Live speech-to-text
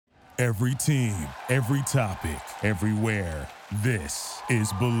Every team, every topic, everywhere. This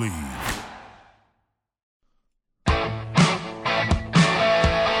is Believe.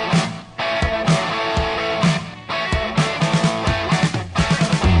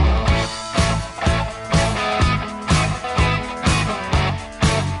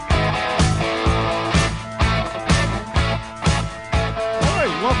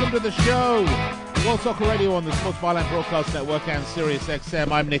 Welcome to the show. World Soccer Radio on the Sports Byline Broadcast Network and Sirius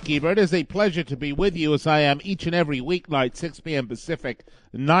XM. I'm Nick Eber. It is a pleasure to be with you as I am each and every weeknight, 6 p.m. Pacific,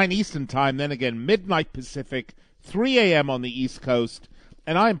 9 Eastern Time, then again midnight Pacific, 3 a.m. on the East Coast.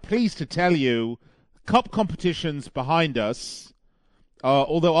 And I'm pleased to tell you, cup competitions behind us,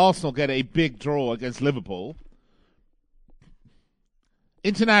 although Arsenal get a big draw against Liverpool.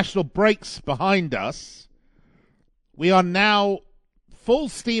 International breaks behind us. We are now full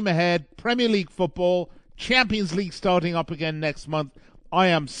steam ahead, Premier League football, Champions League starting up again next month. I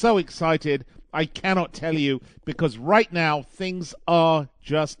am so excited, I cannot tell you, because right now things are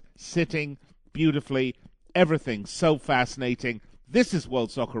just sitting beautifully. Everything's so fascinating. This is World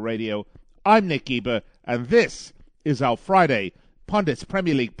Soccer Radio. I'm Nick Eber, and this is our Friday Pundits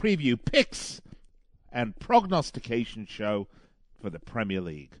Premier League preview, picks, and prognostication show for the Premier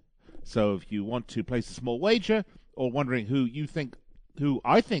League. So if you want to place a small wager, or wondering who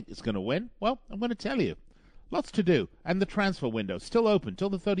I think is going to win, well, I'm going to tell you. Lots to do. And the transfer window still open till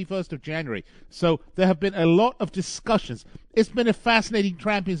the 31st of January. So there have been a lot of discussions. It's been a fascinating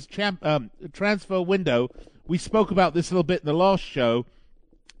transfer window. We spoke about this a little bit in the last show.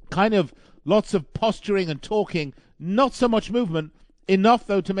 Kind of lots of posturing and talking. Not so much movement. Enough,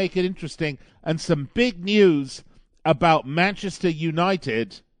 though, to make it interesting. And some big news about Manchester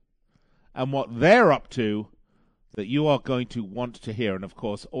United and what they're up to that you are going to want to hear. And, of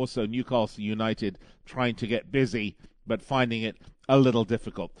course, also Newcastle United trying to get busy, but finding it a little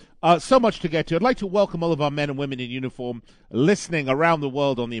difficult. So much to get to. I'd like to welcome all of our men and women in uniform listening around the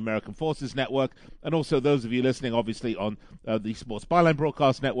world on the American Forces Network, and also those of you listening, obviously, on the Sports Byline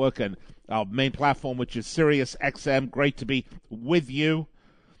Broadcast Network and our main platform, which is Sirius XM. Great to be with you.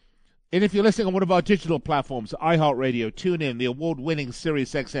 And if you're listening on one of our digital platforms, iHeartRadio, TuneIn, the award-winning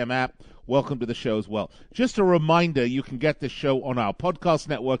Sirius XM app, welcome to the show as well. Just a reminder, you can get this show on our podcast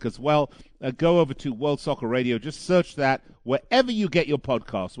network as well. Go over to World Soccer Radio. Just search that wherever you get your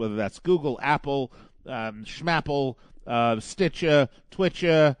podcasts, whether that's Google, Apple, Schmapple, Stitcher,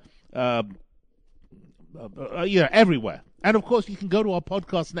 Twitcher, everywhere. And, of course, you can go to our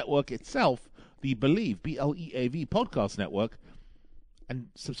podcast network itself, the Believe, B-L-E-A-V podcast network, and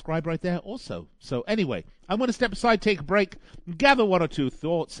subscribe right there also. So anyway, I'm going to step aside, take a break, gather one or two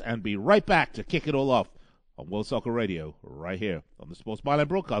thoughts, and be right back to kick it all off on World Soccer Radio, right here on the Sports Byline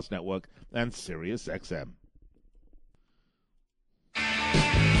Broadcast Network and Sirius XM.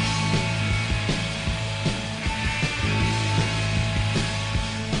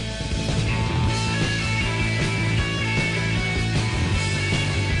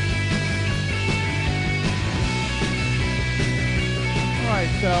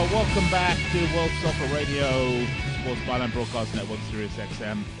 Welcome back to World Soccer Radio, Sports Byline Broadcast Network, Sirius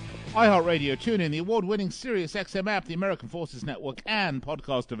XM, iHeartRadio, TuneIn, the award-winning Sirius XM app, the American Forces Network, and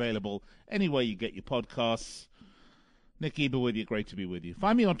podcast available anywhere you get your podcasts. Nick Eber with you. Great to be with you.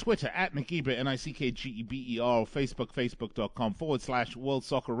 Find me on Twitter at Nick Eber, Nickgeber, or Facebook, facebook.com/World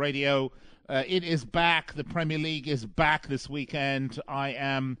Soccer Radio. It is back. The Premier League is back this weekend. I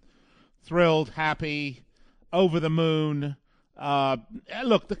am thrilled, happy, over the moon.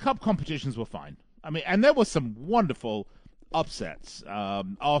 Look, the cup competitions were fine. I mean, and there were some wonderful upsets.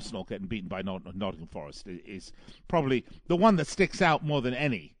 Arsenal getting beaten by Nottingham Forest is probably the one that sticks out more than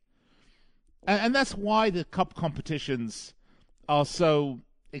any. And that's why the cup competitions are so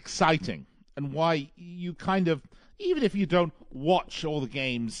exciting, and why you kind of, even if you don't watch all the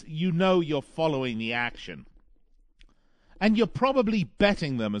games, you know you're following the action. And you're probably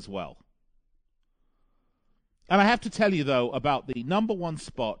betting them as well. And I have to tell you, though, about the number one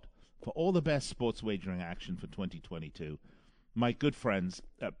spot for all the best sports wagering action for 2022, my good friends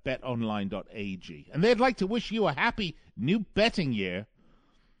at BetOnline.ag. And they'd like to wish you a happy new betting year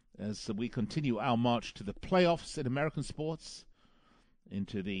as we continue our march to the playoffs in American sports,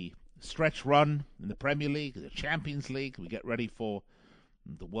 into the stretch run in the Premier League, the Champions League. We get ready for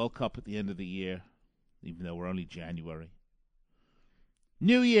the World Cup at the end of the year, even though we're only January.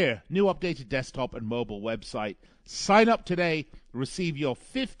 New year, new updated desktop and mobile website. Sign up today. Receive your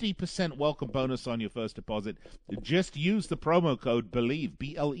 50% welcome bonus on your first deposit. Just use the promo code BELIEVE,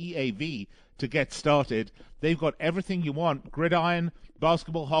 B-L-E-A-V, to get started. They've got everything you want. Gridiron,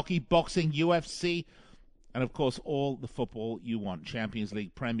 basketball, hockey, boxing, UFC. And, of course, all the football you want. Champions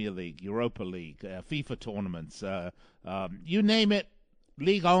League, Premier League, Europa League, FIFA tournaments, you name it.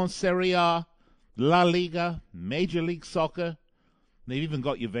 Ligue 1, Serie A, La Liga, Major League Soccer. They've even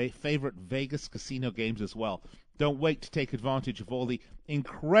got your favorite Vegas casino games as well. Don't wait to take advantage of all the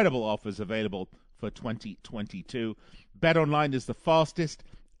incredible offers available for 2022. BetOnline is the fastest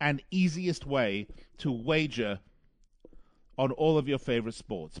and easiest way to wager on all of your favorite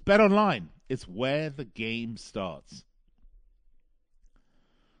sports. BetOnline is where the game starts.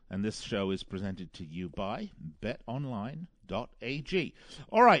 And this show is presented to you by BetOnline.ag.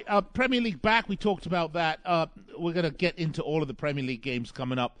 All right, Premier League back. We talked about that. We're going to get into all of the Premier League games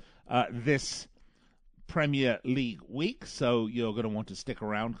coming up this Premier League week. So you're going to want to stick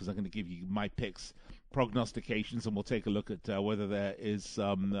around because I'm going to give you my picks, prognostications, and we'll take a look at whether there is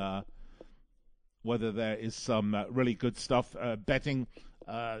some really good stuff, betting,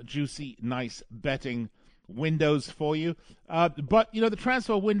 juicy, nice betting windows for you. But, the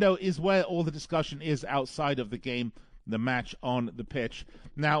transfer window is where all the discussion is outside of the game, the match on the pitch.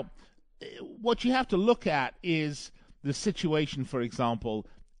 Now, what you have to look at is the situation, for example,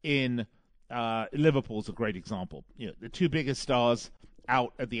 in Liverpool's a great example. The two biggest stars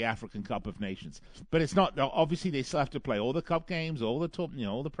out at the African Cup of Nations. But it's not, obviously they still have to play all the cup games, all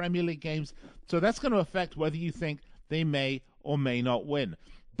the Premier League games. So that's going to affect whether you think they may or may not win.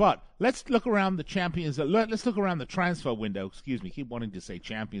 But let's look around the let's look around the transfer window. Excuse me, keep wanting to say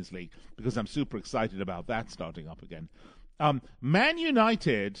Champions League because I'm super excited about that starting up again. Man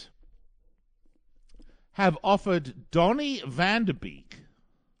United have offered Donny van de Beek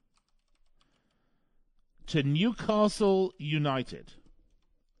to Newcastle United.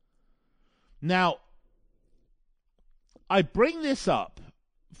 Now, I bring this up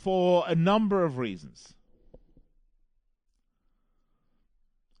for a number of reasons.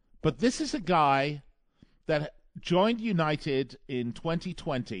 But this is a guy that joined United in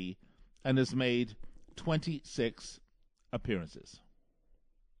 2020 and has made 26 appearances.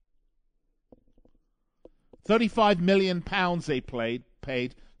 £35 million they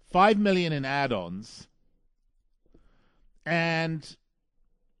paid, $5 million in add-ons, and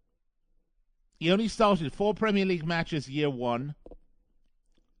he only started 4 Premier League matches year one,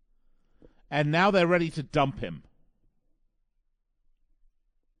 and now they're ready to dump him.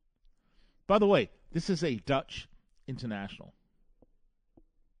 By the way, this is a Dutch international.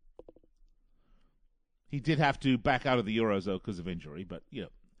 He did have to back out of the Eurozone because of injury, but,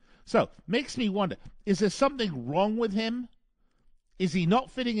 So, makes me wonder, is there something wrong with him? Is he not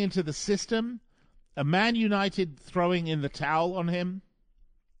fitting into the system? A Man United throwing in the towel on him?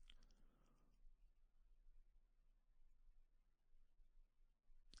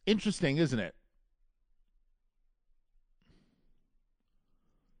 Interesting, isn't it?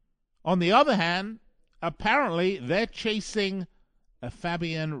 On the other hand, apparently they're chasing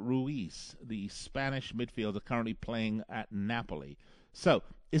Fabian Ruiz, the Spanish midfielder currently playing at Napoli. So,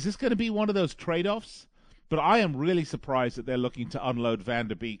 is this going to be one of those trade-offs? But I am really surprised that they're looking to unload Van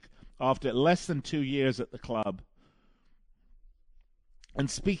der Beek after less than 2 years at the club. And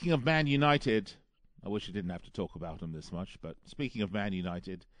speaking of Man United, I wish I didn't have to talk about them this much, but speaking of Man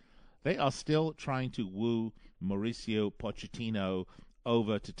United, they are still trying to woo Mauricio Pochettino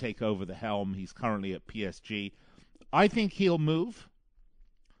over to take over the helm. He's currently at PSG. I think he'll move.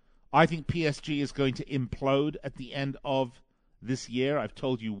 I think PSG is going to implode at the end of this year. I've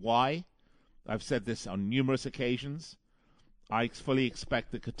told you why. I've said this on numerous occasions. I fully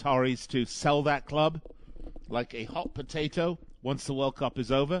expect the Qataris to sell that club like a hot potato once the World Cup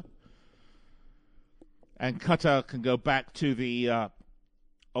is over. And Qatar can go back to the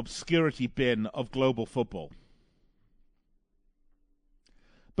obscurity bin of global football.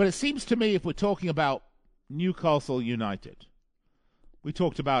 But it seems to me if we're talking about Newcastle United, we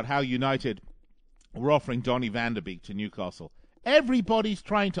talked about how United were offering Donny van der Beek to Newcastle. Everybody's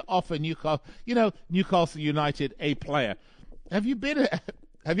trying to offer Newcastle United a player. Have you ever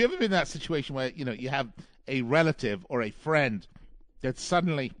been in that situation where, you have a relative or a friend that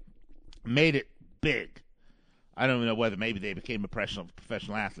suddenly made it big? I don't know whether maybe they became a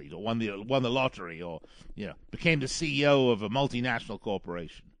professional athlete or won the lottery or became the CEO of a multinational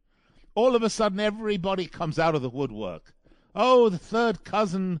corporation. All of a sudden, everybody comes out of the woodwork. Oh, the third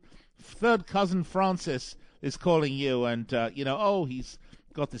cousin Francis is calling you, and he's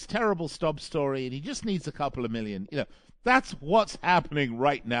got this terrible stub story, and he just needs a couple of million. That's what's happening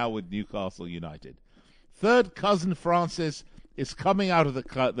right now with Newcastle United. Third cousin Francis is coming out of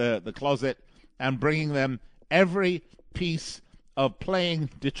the closet and bringing them every piece of playing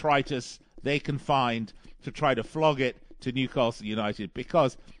detritus they can find to try to flog it to Newcastle United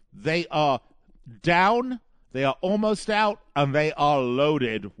because they are down, they are almost out, and they are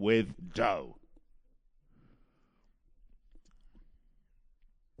loaded with dough.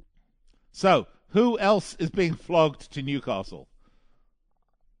 So, who else is being flogged to Newcastle?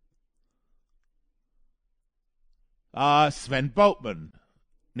 Sven Boatman,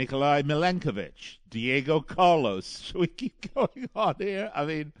 Nikolai Milenkovic, Diego Carlos. Should we keep going on here? I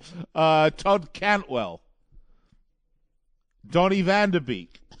mean, Todd Cantwell, Donny van der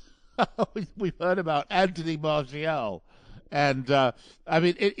Beek. We've heard about Anthony Martial. And, I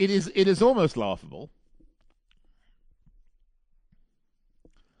mean, it is almost laughable.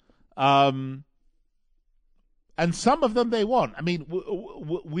 And some of them they want. I mean,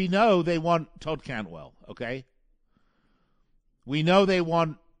 we know they want Todd Cantwell, okay? We know they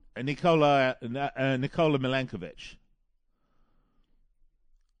want Nikola Milenkovic.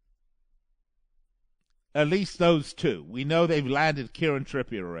 At least those two. We know they've landed Kieran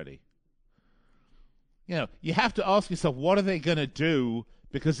Trippier already. You know, you have to ask yourself, what are they going to do?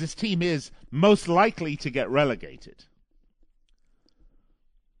 Because this team is most likely to get relegated.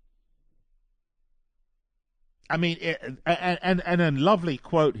 I mean, and a lovely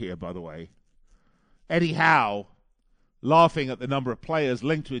quote here, by the way. Eddie Howe, laughing at the number of players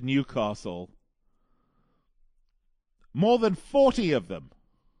linked with Newcastle. More than 40 of them.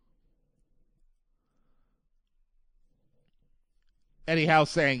 Eddie Howe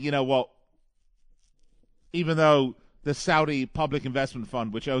saying, you know what, even though the Saudi Public Investment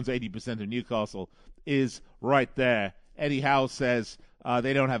Fund, which owns 80% of Newcastle, is right there, Eddie Howe says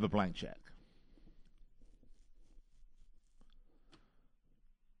they don't have a blank check.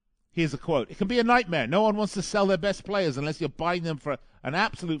 Here's a quote. It can be a nightmare. No one wants to sell their best players unless you're buying them for an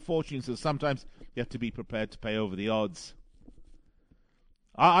absolute fortune, so sometimes you have to be prepared to pay over the odds.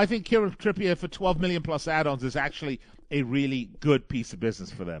 I think Kieran Trippier for 12 million plus add-ons is actually a really good piece of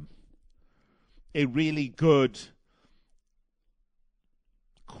business for them. A really good,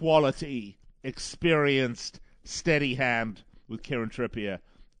 quality, experienced, steady hand with Kieran Trippier.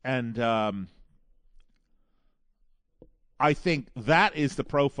 And I think that is the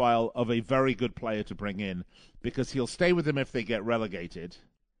profile of a very good player to bring in, because he'll stay with them if they get relegated.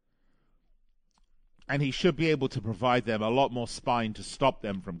 And he should be able to provide them a lot more spine to stop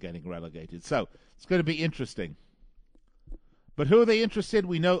them from getting relegated. So it's going to be interesting. But who are they interested?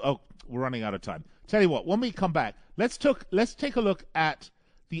 We know. Oh, we're running out of time. Tell you what, when we come back, let's take a look at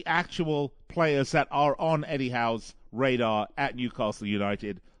the actual players that are on Eddie Howe's radar at Newcastle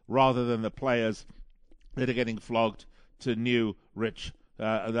United, rather than the players that are getting flogged to new rich,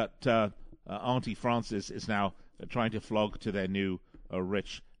 that Auntie Francis is now trying to flog to their new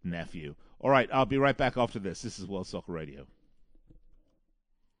rich nephew. All right, I'll be right back after this. This is World Soccer Radio.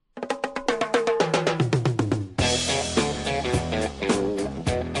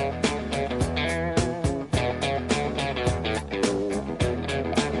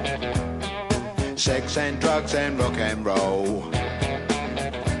 Sex and drugs and rock and roll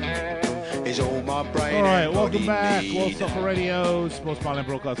is all my brain. All right, and welcome back. need. World Soccer Radio, Sports Byline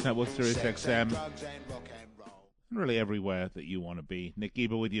Broadcast Network, Sirius XM. Drugs and rock and roll. Really everywhere that you want to be. Nick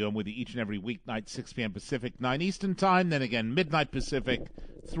Geber with you. I'm with you each and every weeknight, 6 p.m. Pacific, 9 Eastern Time. Then again, midnight Pacific,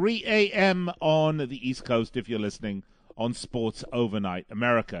 3 a.m. on the East Coast if you're listening on Sports Overnight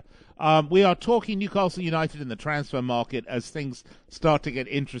America. We are talking Newcastle United in the transfer market as things start to get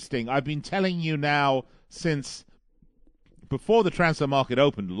interesting. I've been telling you now since before the transfer market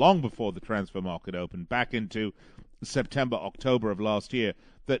opened, long before the transfer market opened, back into September, October of last year,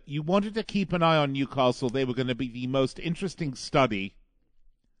 that you wanted to keep an eye on Newcastle. They were going to be the most interesting study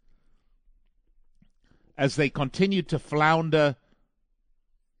as they continued to flounder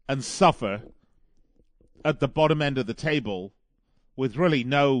and suffer at the bottom end of the table with really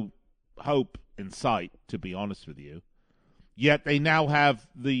no hope in sight, to be honest with you. Yet they now have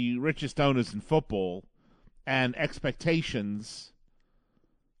the richest owners in football and expectations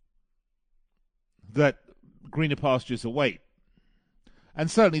that greener pastures await. And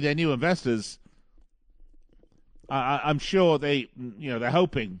certainly their new investors, I'm sure they're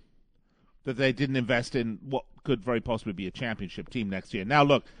hoping that they didn't invest in what could very possibly be a championship team next year. Now,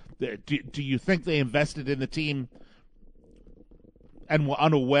 look, do you think they invested in the team and were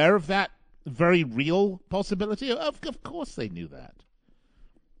unaware of that very real possibility? Of course they knew that.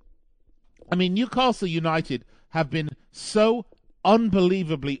 I mean, Newcastle United have been so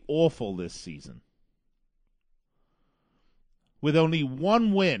unbelievably awful this season, with only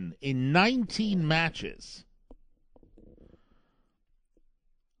one win in 19 matches,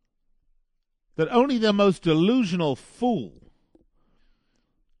 that only the most delusional fool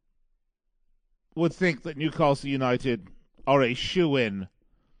would think that Newcastle United are a shoo-in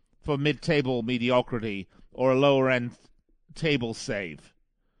for mid-table mediocrity or a lower-end table save.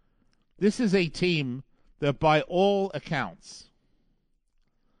 This is a team that, by all accounts,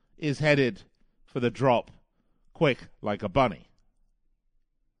 is headed for the drop quick like a bunny.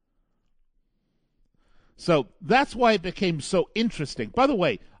 So that's why it became so interesting. By the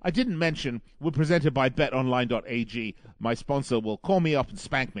way, I didn't mention we're presented by BetOnline.ag. My sponsor will call me up and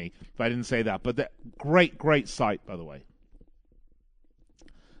spank me if I didn't say that. But that great, great site, by the way.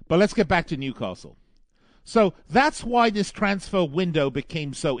 But let's get back to Newcastle. So that's why this transfer window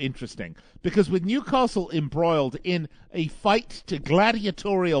became so interesting. Because with Newcastle embroiled in a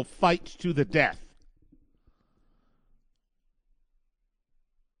gladiatorial fight to the death,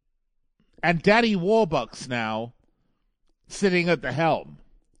 and Daddy Warbucks now sitting at the helm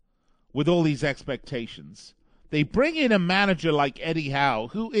with all these expectations, they bring in a manager like Eddie Howe,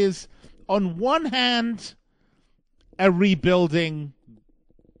 who is, on one hand,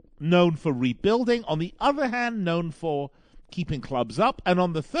 known for rebuilding, on the other hand, known for keeping clubs up, and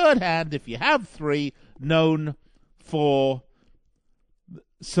on the third hand, if you have three, known for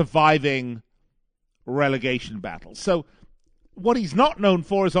surviving relegation battles. So what he's not known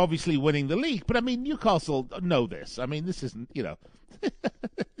for is obviously winning the league, but I mean, Newcastle know this. I mean, this isn't,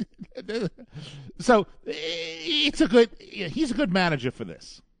 So he's a good manager for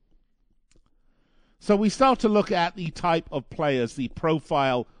this. So we start to look at the type of players, the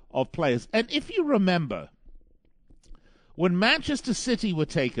profile of players. And if you remember, when Manchester City were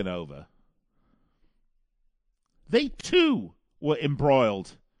taken over, they too were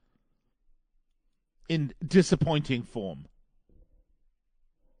embroiled in disappointing form.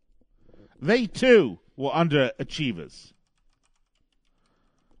 They too were underachievers.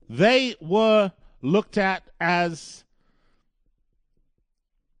 They were looked at as,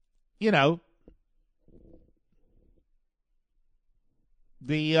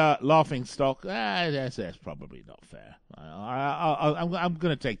 the laughing stock. That's probably not fair. I'm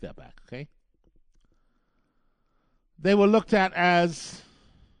going to take that back, okay? They were looked at as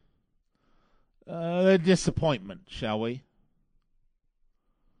a disappointment, shall we?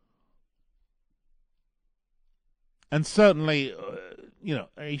 And certainly,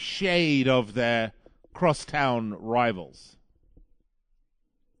 a shade of their crosstown rivals.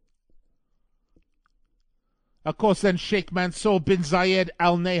 Of course, then Sheikh Mansour bin Zayed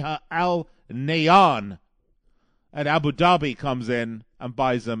Al Nahyan at Abu Dhabi comes in and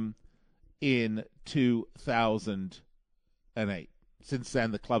buys them in 2008. Since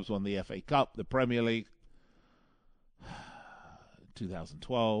then, the clubs won the FA Cup, the Premier League,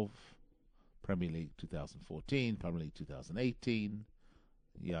 2012, Premier League 2014, Premier League 2018,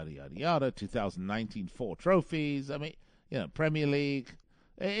 yada, yada, yada, 2019, 4 trophies. I mean, Premier League.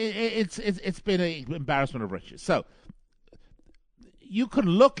 It's been an embarrassment of riches. So you can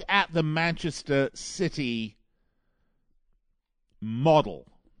look at the Manchester City model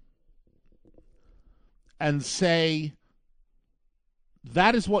and say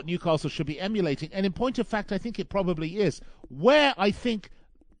that is what Newcastle should be emulating. And in point of fact, I think it probably is. Where I think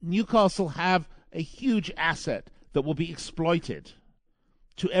Newcastle have a huge asset that will be exploited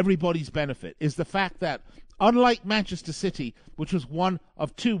to everybody's benefit is the fact that, unlike Manchester City, which was one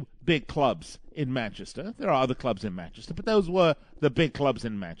of 2 big clubs in Manchester, there are other clubs in Manchester, but those were the big clubs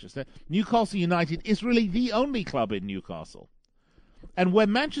in Manchester, Newcastle United is really the only club in Newcastle. And where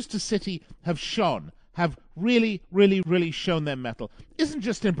Manchester City have really, really, really shown their mettle, isn't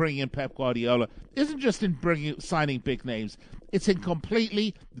just in bringing in Pep Guardiola, isn't just in signing big names, it's in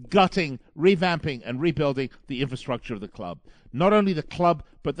completely gutting, revamping, and rebuilding the infrastructure of the club. Not only the club,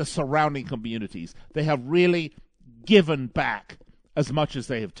 but the surrounding communities. They have really given back as much as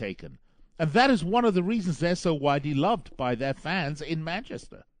they have taken. And that is one of the reasons they're so widely loved by their fans in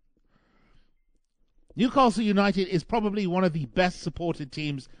Manchester. Newcastle United is probably one of the best supported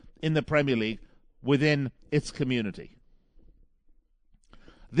teams in the Premier League within its community.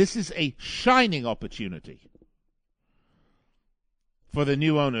 This is a shining opportunity for the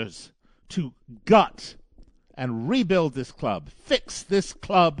new owners to gut and rebuild this club, fix this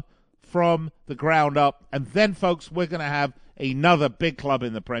club from the ground up, and then, folks, we're going to have another big club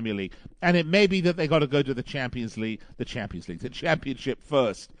in the Premier League. And it may be that they got to go to the the Championship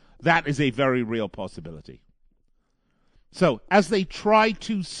first. That is a very real possibility. So, as they try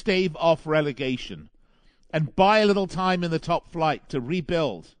to stave off relegation and buy a little time in the top flight to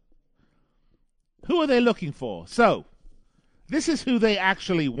rebuild, who are they looking for? So, this is who they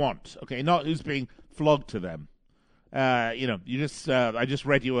actually want, okay, not who's being flogged to them. I just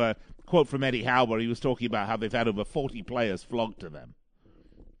read you a quote from Eddie Howe where he was talking about how they've had over 40 players flogged to them.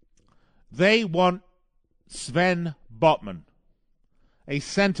 They want Sven Botman a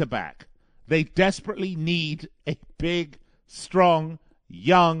centre-back. They desperately need a big, strong,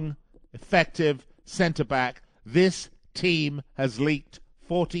 young, effective centre-back. This team has leaked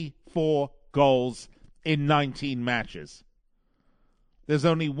 44 goals in 19 matches. There's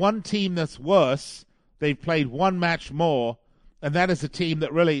only one team that's worse. They've played one match more, and that is a team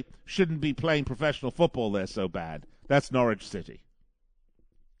that really shouldn't be playing professional football. They're so bad. That's Norwich City.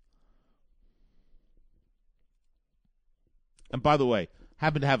 And by the way,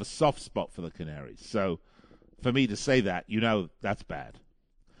 happen to have a soft spot for the Canaries. So for me to say that, that's bad.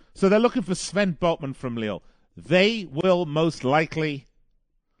 So they're looking for Sven Botman from Lille. They will most likely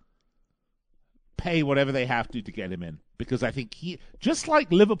pay whatever they have to get him in, because I think he, just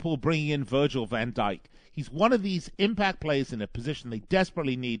like Liverpool bringing in Virgil van Dijk, he's one of these impact players in a position they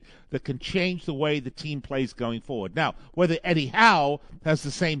desperately need that can change the way the team plays going forward. Now, whether Eddie Howe has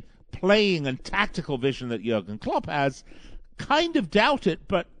the same playing and tactical vision that Jurgen Klopp has, kind of doubt it,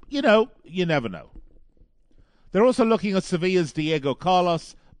 but, you never know. They're also looking at Sevilla's Diego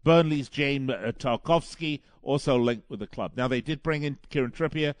Carlos, Burnley's James Tarkowski, also linked with the club. Now, they did bring in Kieran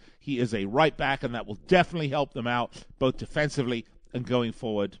Trippier. He is a right back, and that will definitely help them out, both defensively and going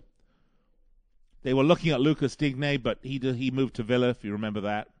forward. They were looking at Lucas Digne, but he moved to Villa, if you remember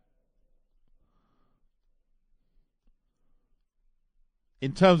that.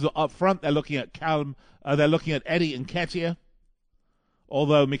 In terms of up front, they're looking at they're looking at Eddie Nketiah,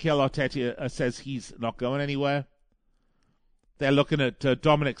 although Mikel Arteta says he's not going anywhere. They're looking at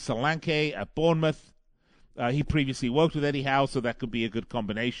Dominic Solanke at Bournemouth. He previously worked with Eddie Howe, so that could be a good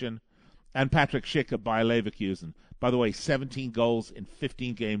combination. And Patrick Schick at Bayer Leverkusen. By the way, 17 goals in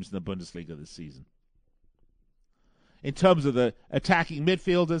 15 games in the Bundesliga this season. In terms of the attacking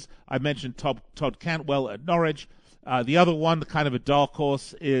midfielders, I mentioned Todd Cantwell at Norwich. The other one, the kind of a dark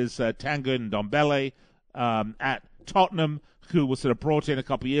horse, is Tanguy Ndombele at Tottenham, who was sort of brought in a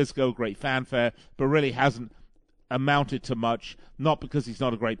couple of years ago, great fanfare, but really hasn't amounted to much, not because he's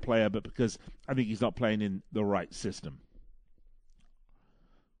not a great player, but because I think he's not playing in the right system.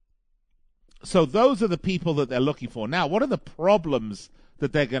 So those are the people that they're looking for. Now, what are the problems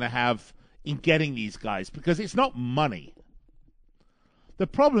that they're going to have in getting these guys? Because it's not money. The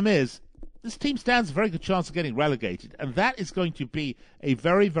problem is, this team stands a very good chance of getting relegated, and that is going to be a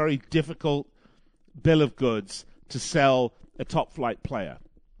very, very difficult bill of goods to sell a top-flight player.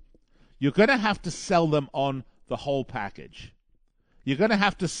 You're going to have to sell them on the whole package. You're going to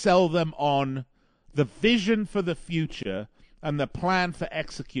have to sell them on the vision for the future and the plan for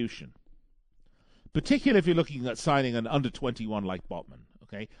execution. Particularly if you're looking at signing an under-21 like Botman.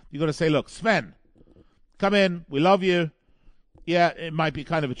 Okay, you've got to say, look, Sven, come in, we love you. Yeah, it might be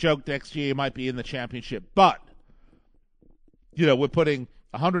kind of a joke next year, you might be in the championship, but, we're putting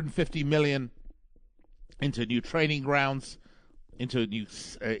 150 million into new training grounds,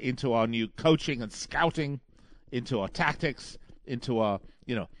 into our new coaching and scouting, into our tactics, into our,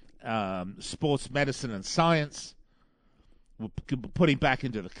 sports medicine and science. We're putting back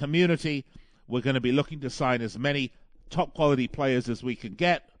into the community. We're going to be looking to sign as many top-quality players as we can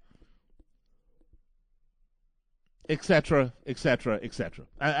get, etc., etc., etc.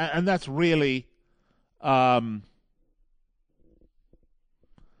 And that's really the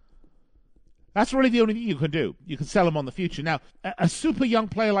only thing you can do. You can sell him on the future. Now, a super young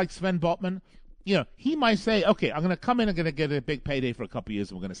player like Sven Botman, he might say, okay, I'm going to come in, I'm going to get a big payday for a couple of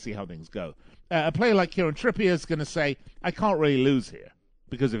years, and we're going to see how things go. A player like Kieran Trippier is going to say, I can't really lose here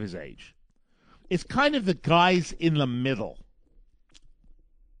because of his age. It's kind of the guys in the middle.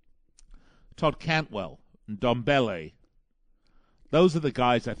 Todd Cantwell and Ndombele. Those are the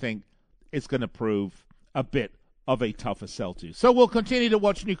guys I think it's going to prove a bit of a tougher sell to. So we'll continue to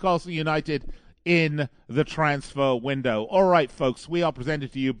watch Newcastle United in the transfer window. All right, folks, we are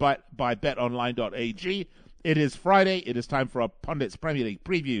presented to you by BetOnline.ag. It is Friday. It is time for our Pundits Premier League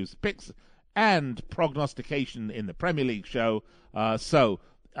previews, picks, and prognostication in the Premier League show. So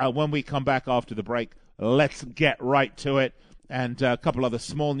when we come back after the break, let's get right to it. And a couple other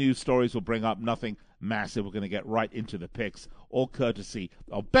small news stories we'll bring up. Nothing massive. We're going to get right into the picks, all courtesy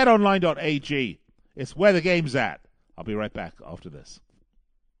of BetOnline.ag. It's where the game's at. I'll be right back after this.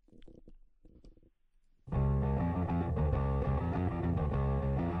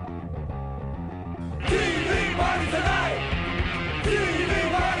 TV Money Tonight!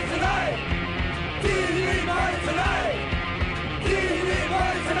 TV Money Tonight! TV Money Tonight! TV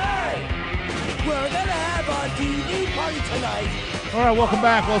Money Tonight! We're gonna have our TV Party tonight! All right, welcome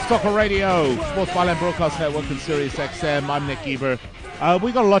back. Let's Talk Radio, Sports Byline Broadcast Network and Sirius XM. I'm Nick Eber.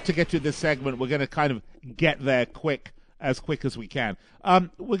 We got a lot to get to this segment. We're going to kind of get there quick as quick as we can.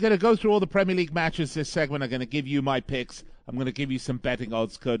 We're going to go through all the Premier League matches this segment. I'm going to give you my picks. I'm going to give you some betting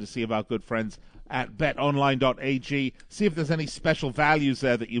odds courtesy of our good friends at BetOnline.ag. See if there's any special values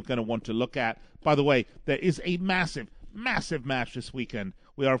there that you're going to want to look at. By the way, there is a massive, massive match this weekend.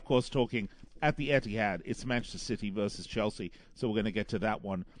 We are, of course, talking at the Etihad. It's Manchester City versus Chelsea, so we're going to get to that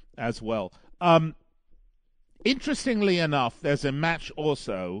one as well. Interestingly enough, there's a match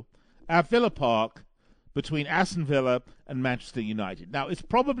also at Villa Park between Aston Villa and Manchester United. Now, it's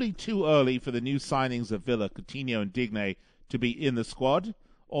probably too early for the new signings of Villa, Coutinho and Digne, to be in the squad,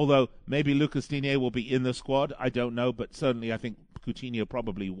 although maybe Lucas Digne will be in the squad. I don't know, but certainly I think Coutinho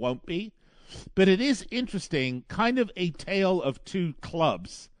probably won't be. But it is interesting, kind of a tale of two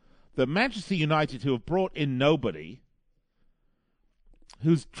clubs. The Manchester United, who have brought in nobody,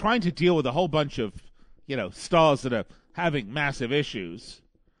 who's trying to deal with a whole bunch of, stars that are having massive issues,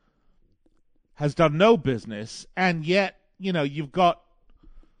 has done no business, and yet, you've got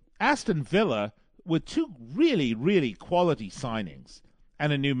Aston Villa with two really, really quality signings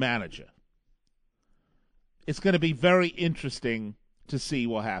and a new manager. It's going to be very interesting to see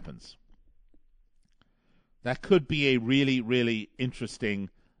what happens. That could be a really, really interesting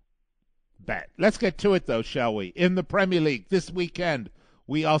bet. Let's get to it, though, shall we? In the Premier League this weekend,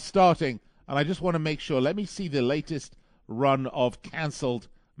 we are starting, and I just want to make sure, let me see the latest run of cancelled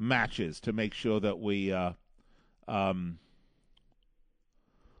matches to make sure that we,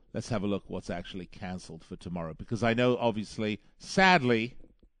 let's have a look what's actually cancelled for tomorrow, because I know, obviously, sadly,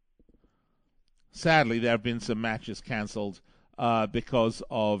 there have been some matches cancelled because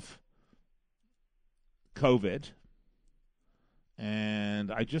of COVID,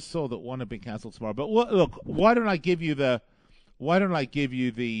 and I just saw that one had been cancelled tomorrow. But look, why don't I give you the? Nope,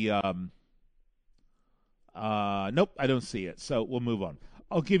 I don't see it. So we'll move on.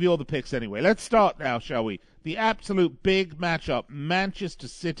 I'll give you all the picks anyway. Let's start now, shall we? The absolute big matchup: Manchester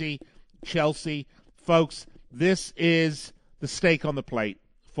City, Chelsea, folks. This is the steak on the plate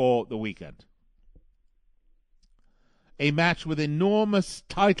for the weekend. A match with enormous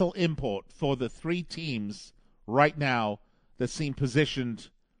title import for the three teams right now that seem positioned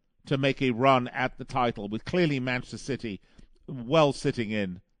to make a run at the title, with clearly Manchester City well sitting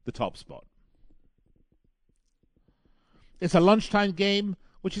in the top spot. It's a lunchtime game,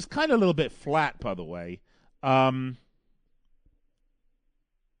 which is kind of a little bit flat, by the way.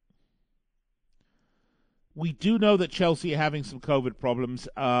 We do know that Chelsea are having some COVID problems.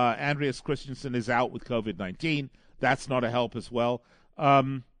 Andreas Christensen is out with COVID-19. That's not a help as well.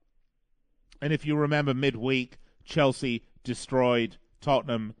 And if you remember midweek, Chelsea destroyed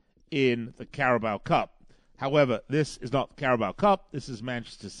Tottenham in the Carabao Cup. However, this is not the Carabao Cup. This is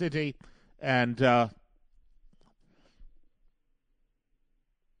Manchester City. And the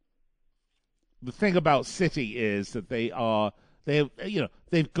thing about City is that they've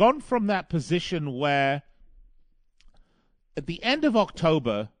gone from that position where at the end of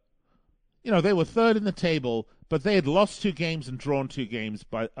October, they were third in the table, but they had lost 2 games and drawn 2 games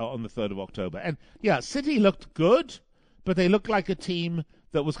on the 3rd of October. And, yeah, City looked good, but they looked like a team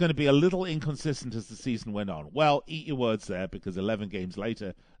that was going to be a little inconsistent as the season went on. Well, eat your words there, because 11 games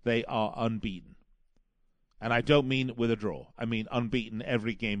later, they are unbeaten. And I don't mean with a draw. I mean unbeaten,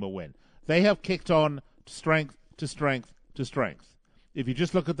 every game a win. They have kicked on strength to strength to strength. If you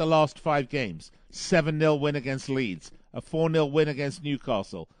just look at the last 5 games, 7-0 win against Leeds, a 4-0 win against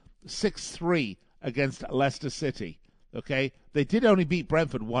Newcastle, 6-3 against Leicester City. Okay? They did only beat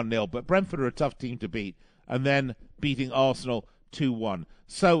Brentford 1-0, but Brentford are a tough team to beat, and then beating Arsenal 2-1.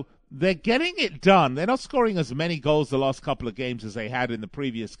 So they're getting it done. They're not scoring as many goals the last couple of games as they had in the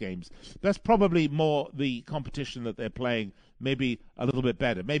previous games. That's probably more the competition that they're playing, maybe a little bit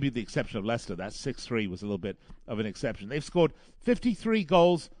better. Maybe the exception of Leicester. That 6-3 was a little bit of an exception. They've scored 53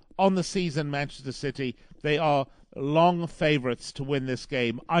 goals on the season, Manchester City. They are long favorites to win this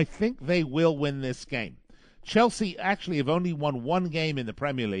game. I think they will win this game. Chelsea actually have only won 1 game in the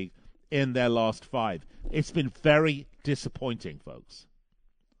Premier League in their last 5. It's been very disappointing, folks.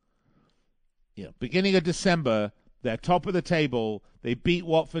 Beginning of December, they're top of the table. They beat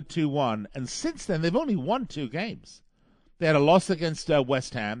Watford 2-1, and since then they've only won 2 games. They had a loss against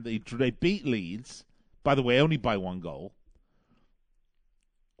West Ham. They beat Leeds, by the way, only by 1 goal.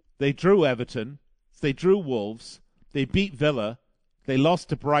 They drew Everton. They drew Wolves. They beat Villa. They lost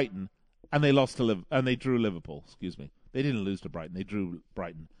to Brighton, and they drew Liverpool. Excuse me. They didn't lose to Brighton. They drew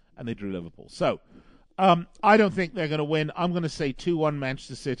Brighton, and they drew Liverpool. So I don't think they're going to win. I'm going to say 2-1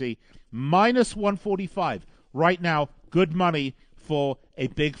 Manchester City, minus 145. Right now, good money for a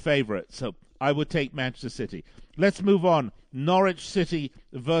big favorite. So I would take Manchester City. Let's move on. Norwich City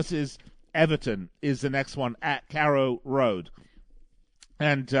versus Everton is the next one at Carrow Road.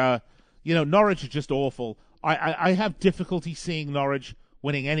 And, Norwich are just awful. I have difficulty seeing Norwich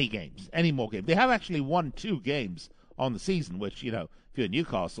winning any more games. They have actually won 2 games on the season, which, if you're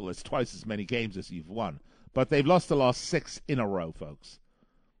Newcastle, it's twice as many games as you've won. But they've lost the last 6 in a row, folks.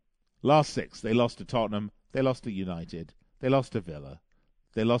 Last 6. They lost to Tottenham. They lost to United. They lost to Villa.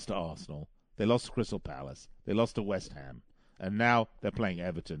 They lost to Arsenal. They lost to Crystal Palace. They lost to West Ham. And now they're playing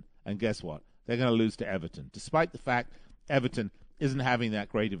Everton. And guess what? They're going to lose to Everton. Despite the fact Everton isn't having that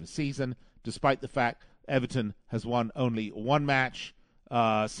great of a season, despite the fact Everton has won only 1 match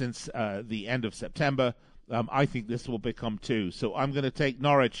since the end of September, I think this will become 2. So I'm going to take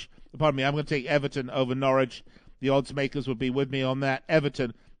I'm going to take Everton over Norwich. The odds makers would be with me on that.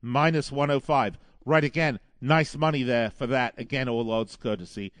 Everton, minus 105. Right again, nice money there for that. Again, all odds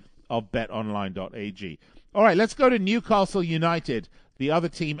courtesy of BetOnline.ag. All right, let's go to Newcastle United, the other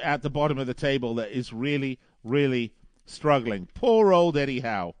team at the bottom of the table that is really, really struggling. Poor old Eddie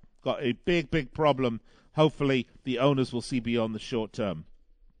Howe. Got a big, big problem. Hopefully, the owners will see beyond the short term.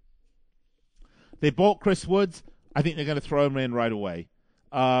 They bought Chris Woods. I think they're going to throw him in right away.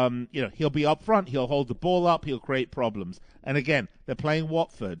 He'll be up front. He'll hold the ball up. He'll create problems. And again, they're playing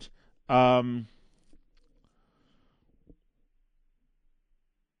Watford.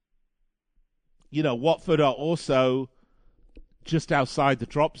 Watford are also just outside the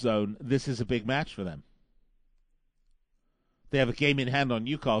drop zone. This is a big match for them. They have a game in hand on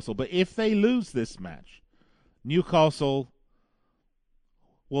Newcastle, but if they lose this match, Newcastle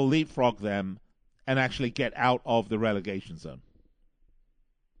will leapfrog them and actually get out of the relegation zone.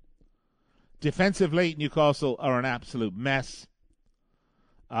 Defensively, Newcastle are an absolute mess.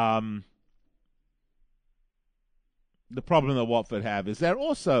 The problem that Watford have is they're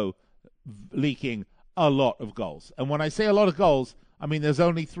also leaking a lot of goals. And when I say a lot of goals, I mean there's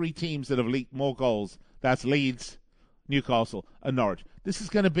only 3 teams that have leaked more goals. That's Leeds, Newcastle, and Norwich. This is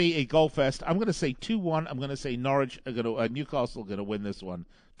going to be a goal fest. I'm going to say 2-1. I'm going to say Newcastle are going to win this one.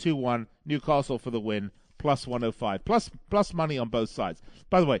 2-1, Newcastle for the win, plus 105. Plus money on both sides.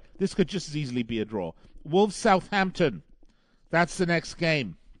 By the way, this could just as easily be a draw. Wolves Southampton. That's the next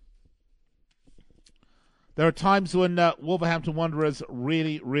game. There are times when Wolverhampton Wanderers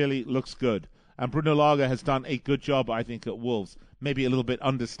really, really looks good. And Bruno Lager has done a good job, I think, at Wolves. Maybe a little bit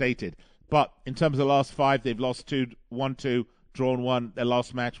understated. But in terms of the last 5, they've lost 2, won 2, drawn 1. Their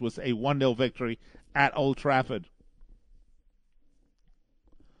last match was a 1-0 victory at Old Trafford.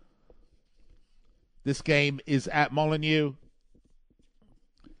 This game is at Molineux.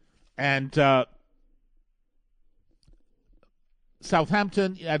 And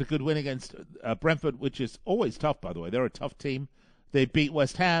Southampton had a good win against Brentford, which is always tough, by the way. They're a tough team. They beat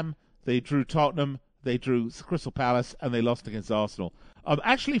West Ham. They drew Tottenham. They drew Crystal Palace. And they lost against Arsenal.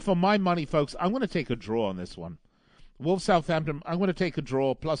 Actually, for my money, folks, I'm going to take a draw on this one. Wolves Southampton, I'm going to take a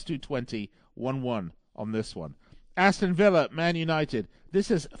draw, plus 220, 1-1 on this one. Aston Villa, Man United.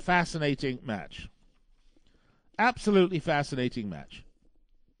 This is a fascinating match. Absolutely fascinating match.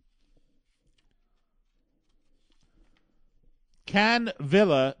 Can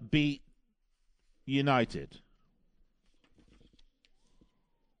Villa beat United?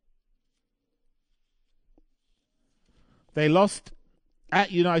 They lost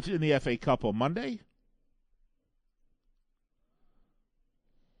at United in the FA Cup on Monday.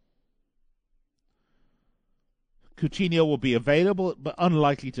 Coutinho will be available, but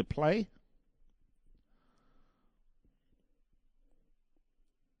unlikely to play.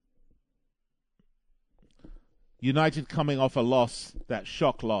 United coming off a loss, that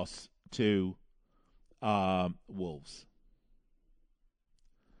shock loss to Wolves.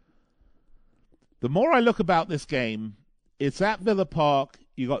 The more I look about this game, it's at Villa Park.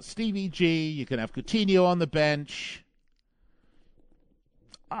 You got Stevie G. You can have Coutinho on the bench.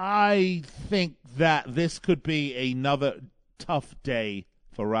 I think that this could be another tough day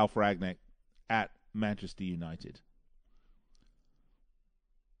for Ralph Rangnick at Manchester United.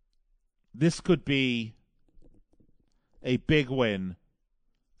 This could be a big win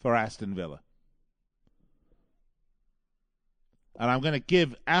for Aston Villa. And I'm going to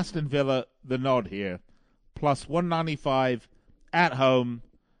give Aston Villa the nod here. Plus 195 at home.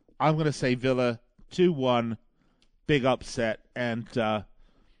 I'm going to say Villa 2-1. Big upset. And,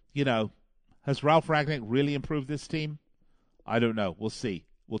 has Ralph Rangnick really improved this team? I don't know. We'll see.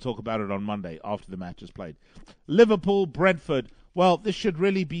 We'll talk about it on Monday after the match is played. Liverpool, Brentford. Well, this should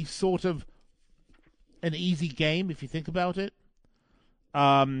really be sort of an easy game if you think about it.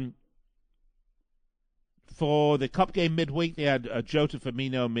 For the cup game midweek, they had Jota,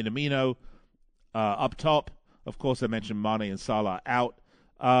 Firmino, Minamino up top. Of course, I mentioned Mane and Salah out.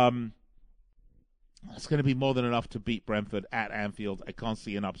 It's going to be more than enough to beat Brentford at Anfield. I can't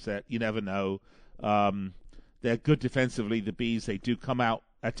see an upset. You never know. They're good defensively, the Bees. They do come out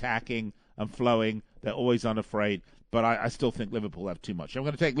attacking and flowing. They're always unafraid. But I still think Liverpool have too much. I'm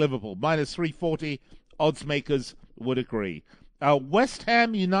going to take Liverpool. Minus 340. Odds makers would agree. West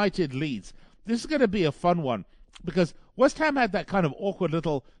Ham United Leeds. This is going to be a fun one because West Ham had that kind of awkward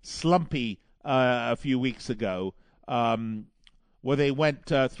little slumpy a few weeks ago where they went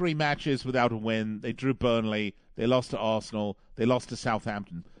 3 matches without a win. They drew Burnley. They lost to Arsenal. They lost to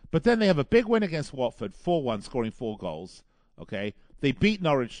Southampton. But then they have a big win against Watford, 4-1, scoring 4 goals. Okay, they beat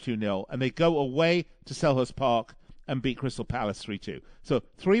Norwich 2-0, and they go away to Selhurst Park and beat Crystal Palace 3-2. So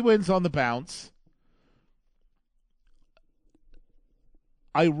 3 wins on the bounce.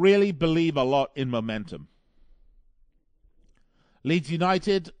 I really believe a lot in momentum. Leeds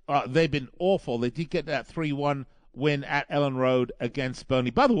United, they've been awful. They did get that 3-1 win at Ellen Road against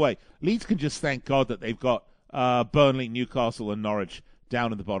Burnley. By the way, Leeds can just thank God that they've got Burnley, Newcastle, and Norwich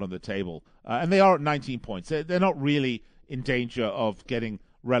down at the bottom of the table. And they are at 19 points. They're not really in danger of getting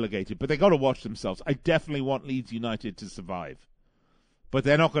relegated, but they got to watch themselves. I definitely want Leeds United to survive. But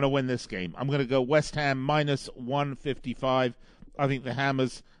they're not going to win this game. I'm going to go West Ham minus 155. I think the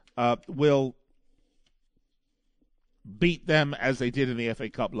Hammers will beat them as they did in the FA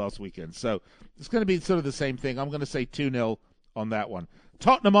Cup last weekend. So it's going to be sort of the same thing. I'm going to say 2-0 on that one.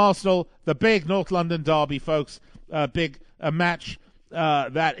 Tottenham Arsenal, the big North London derby, folks. Big match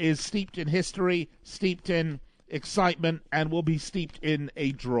that is steeped in history, steeped in excitement, and will be steeped in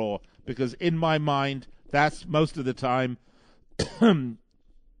a draw. Because in my mind, that's most of the time,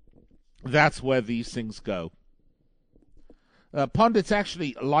 that's where these things go. Pundits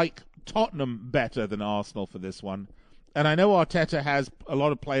actually like Tottenham better than Arsenal for this one. And I know Arteta has a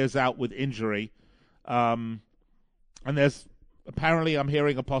lot of players out with injury. And there's apparently, I'm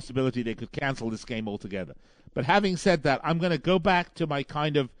hearing a possibility they could cancel this game altogether. But having said that, I'm going to go back to my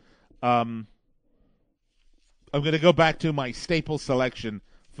kind of, I'm going to go back to my staple selection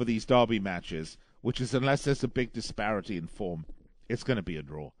for these derby matches, which is unless there's a big disparity in form, it's going to be a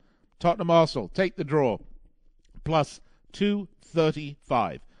draw. Tottenham Arsenal, take the draw, plus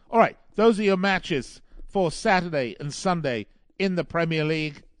 235. All right, those are your matches for Saturday and Sunday in the Premier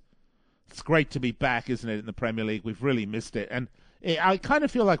League. It's great to be back, isn't it, in the Premier League? We've really missed it. And I kind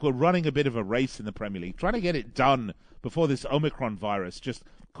of feel like we're running a bit of a race in the Premier League, trying to get it done before this Omicron virus just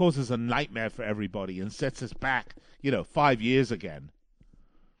causes a nightmare for everybody and sets us back, 5 years again.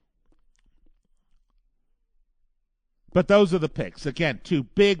 But those are the picks. Again, 2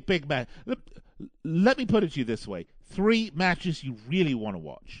 big matches. Let me put it to you this way. 3 matches you really want to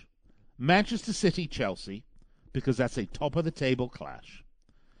watch. Manchester City, Chelsea, because that's a top-of-the-table clash.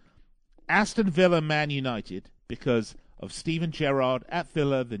 Aston Villa, Man United, because of Steven Gerrard at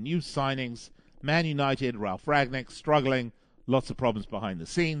Villa, the new signings, Man United, Ralph Rangnick struggling, lots of problems behind the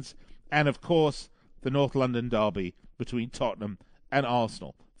scenes, and of course, the North London derby between Tottenham and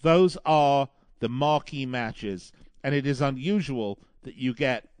Arsenal. Those are the marquee matches, and it is unusual that you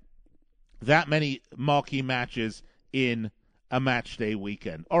get that many marquee matches in a match day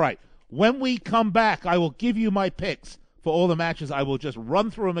weekend. All right, when we come back, I will give you my picks for all the matches. I will just run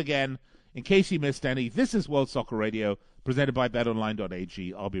through them again in case you missed any. This is World Soccer Radio, presented by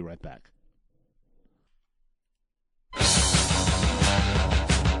BetOnline.ag. I'll be right back.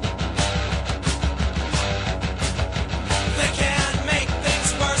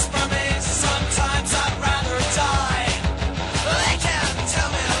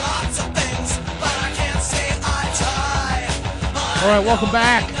 All right, welcome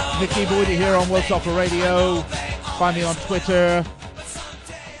back. Nick Eber with you here on World Soccer Radio. Find me on Twitter,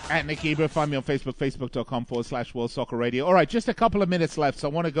 at Nick Eber. Find me on Facebook, facebook.com/World Soccer Radio. All right, just a couple of minutes left, so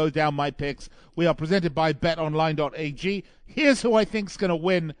I want to go down my picks. We are presented by BetOnline.ag. Here's who I think is going to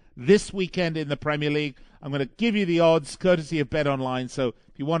win this weekend in the Premier League. I'm going to give you the odds, courtesy of BetOnline, so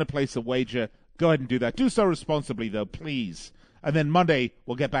if you want to place a wager, go ahead and do that. Do so responsibly, though, please. And then Monday,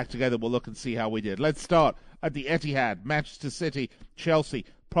 we'll get back together. We'll look and see how we did. Let's start at the Etihad. Manchester City, Chelsea.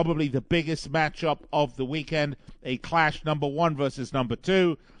 Probably the biggest matchup of the weekend. A clash, number 1 versus number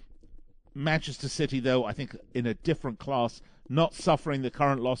 2. Manchester City, though, I think in a different class, not suffering the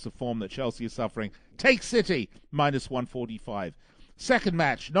current loss of form that Chelsea is suffering. Take City, minus 145. Second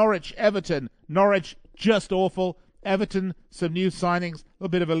match, Norwich, Everton. Norwich, just awful. Everton, some new signings. A little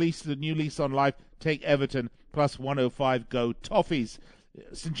bit of a new lease on life. Take Everton, plus 105. Go Toffees.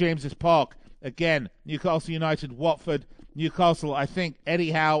 St. James's Park, again, Newcastle United, Watford. Newcastle, I think,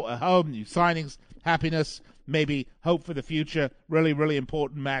 Eddie Howe at home. New signings, happiness, maybe hope for the future. Really, really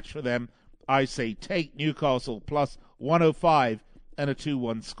important match for them. I say take Newcastle, plus 105 and a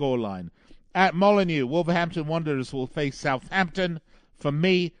 2-1 scoreline. At Molineux, Wolverhampton Wanderers will face Southampton. For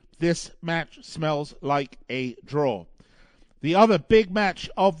me, this match smells like a draw. The other big match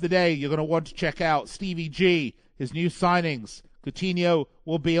of the day you're going to want to check out, Stevie G, his new signings. Coutinho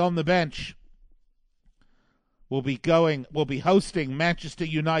will be on the bench. Will be hosting Manchester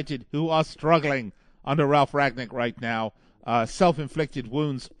United, who are struggling under Ralph Rangnick right now. Self-inflicted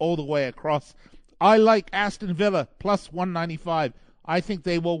wounds all the way across. I like Aston Villa, plus 195. I think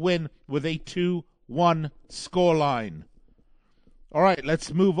they will win with a 2-1 scoreline. All right,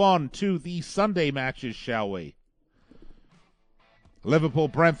 let's move on to the Sunday matches, shall we?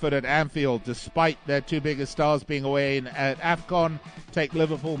 Liverpool-Brentford at Anfield, despite their two biggest stars being away at AFCON, take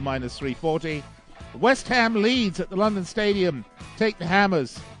Liverpool minus 340. West Ham Leeds at the London Stadium, take the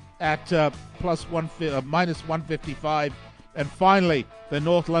Hammers at minus 155. And finally, the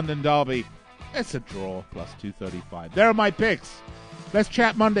North London Derby, it's a draw, plus 235. There are my picks. Let's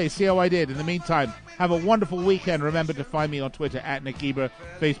chat Monday, see how I did. In the meantime, have a wonderful weekend. Remember to find me on Twitter at Nick Geber,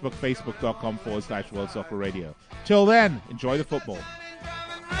 Facebook, facebook.com/World Soccer Radio. Till then, enjoy the football.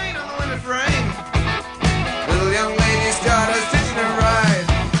 Little young lady started stitching her ride,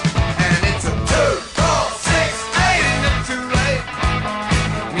 and it's a 2, 4, 6, 8, and it's too late.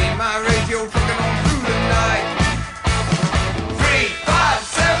 Me and my radio trucking on through the night. 3, 5,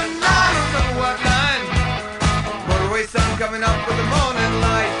 7, 9, I don't know what line. Motorway sun coming up with the morning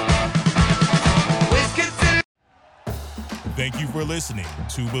light. Thank you for listening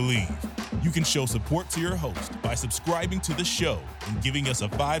to Believe. You can show support to your host by subscribing to the show and giving us a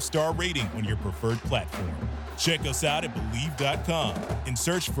 5-star rating on your preferred platform. Check us out at Believe.com and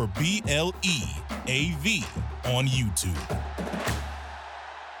search for BLEAV on YouTube.